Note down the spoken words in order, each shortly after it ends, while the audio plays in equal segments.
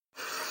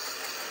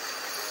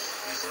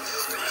Always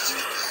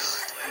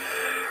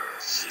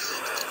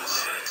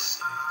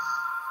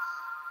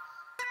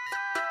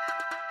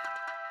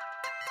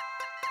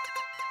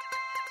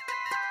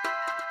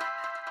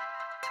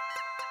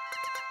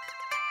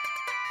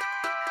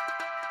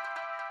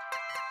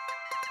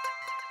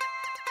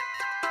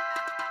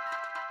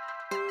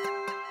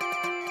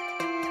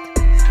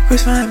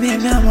find me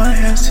now, my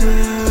hands to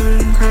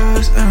and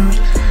cross.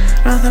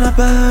 Nothing but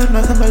bad,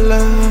 nothing but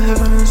love.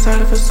 Heaven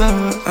inside of us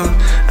all. I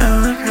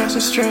wanna cross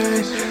the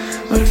street.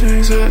 But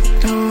things that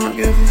don't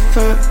give a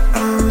fuck.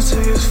 I'm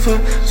sick as fuck.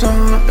 So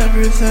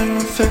everything I'm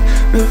fit.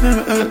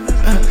 Moving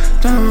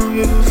up, don't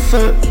give a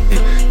fuck.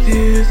 Do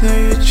you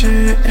think you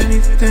change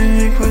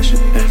anything? Question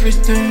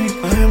everything.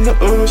 I am the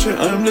ocean,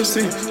 I am the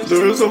sea.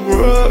 There is a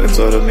world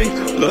inside of me.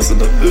 Lost in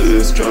the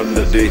abyss, drowning in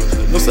the deep.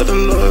 Most of the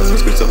love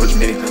screams so much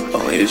me.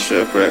 Only a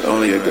shipwreck,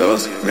 only a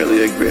ghost.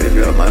 Merely a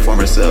graveyard of my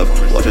former self.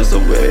 Watches the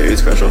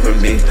waves crash over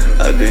me.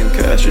 I've been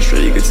cashed, just sure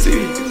you can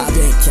see. I've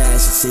been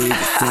cashed, see the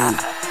feet.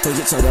 Think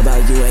you talk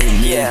about you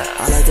ain't me.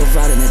 I like to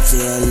ride in the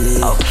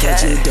TLE. What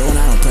you doing,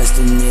 I don't press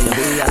the knee.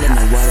 We all in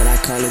the water, I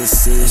call it a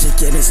sea. She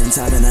give me some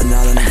time and I'm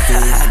all in the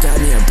feet. I got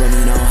me a bro,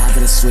 you know, hop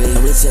in the sweet.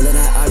 We chillin'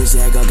 at Irish,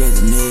 yeah, go get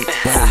the meat.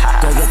 Wait,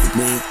 go get the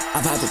meat.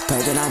 I pop a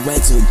perk and I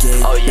wait to a gate.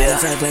 Matter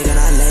of fact, break and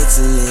I late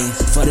to leave.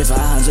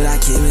 4500, I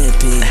keep me a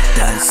P.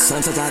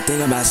 Sometimes I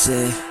think about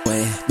shit.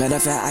 Wait, matter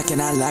of fact, I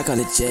cannot lock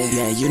on the jet.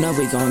 Yeah, you know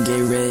we gon'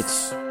 get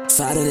rich.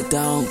 Side of the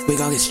dome, we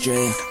gon' get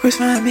straight. Always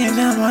find me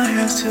now, my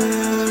hands to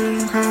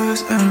and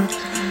cross.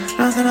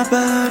 Nothing but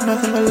bad,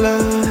 nothing but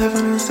love.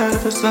 Heaven inside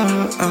of us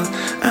all.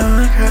 I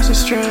wanna cross the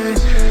street.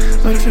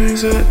 But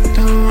things that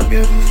don't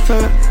give a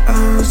fuck.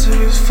 I'm sick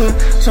as fuck.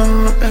 So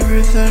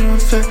everything I'm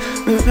fit.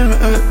 Moving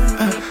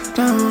up,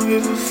 don't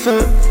give a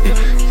fuck.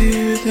 Do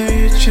you think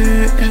you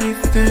change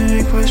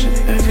anything? Question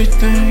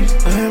everything.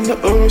 I am the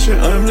ocean,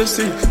 I am the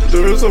sea.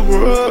 There is a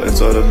world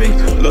inside of me.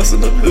 Lost in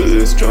the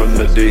abyss, drowning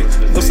in the deep.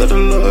 Most of the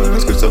love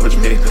screams so much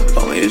me.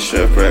 Only a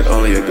shipwreck,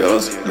 only a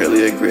ghost.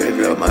 Merely a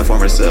graveyard of my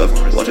former self.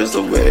 Watches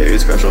the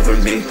waves crash over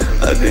me.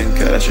 I've been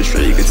cashed, just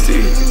sure you can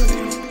see.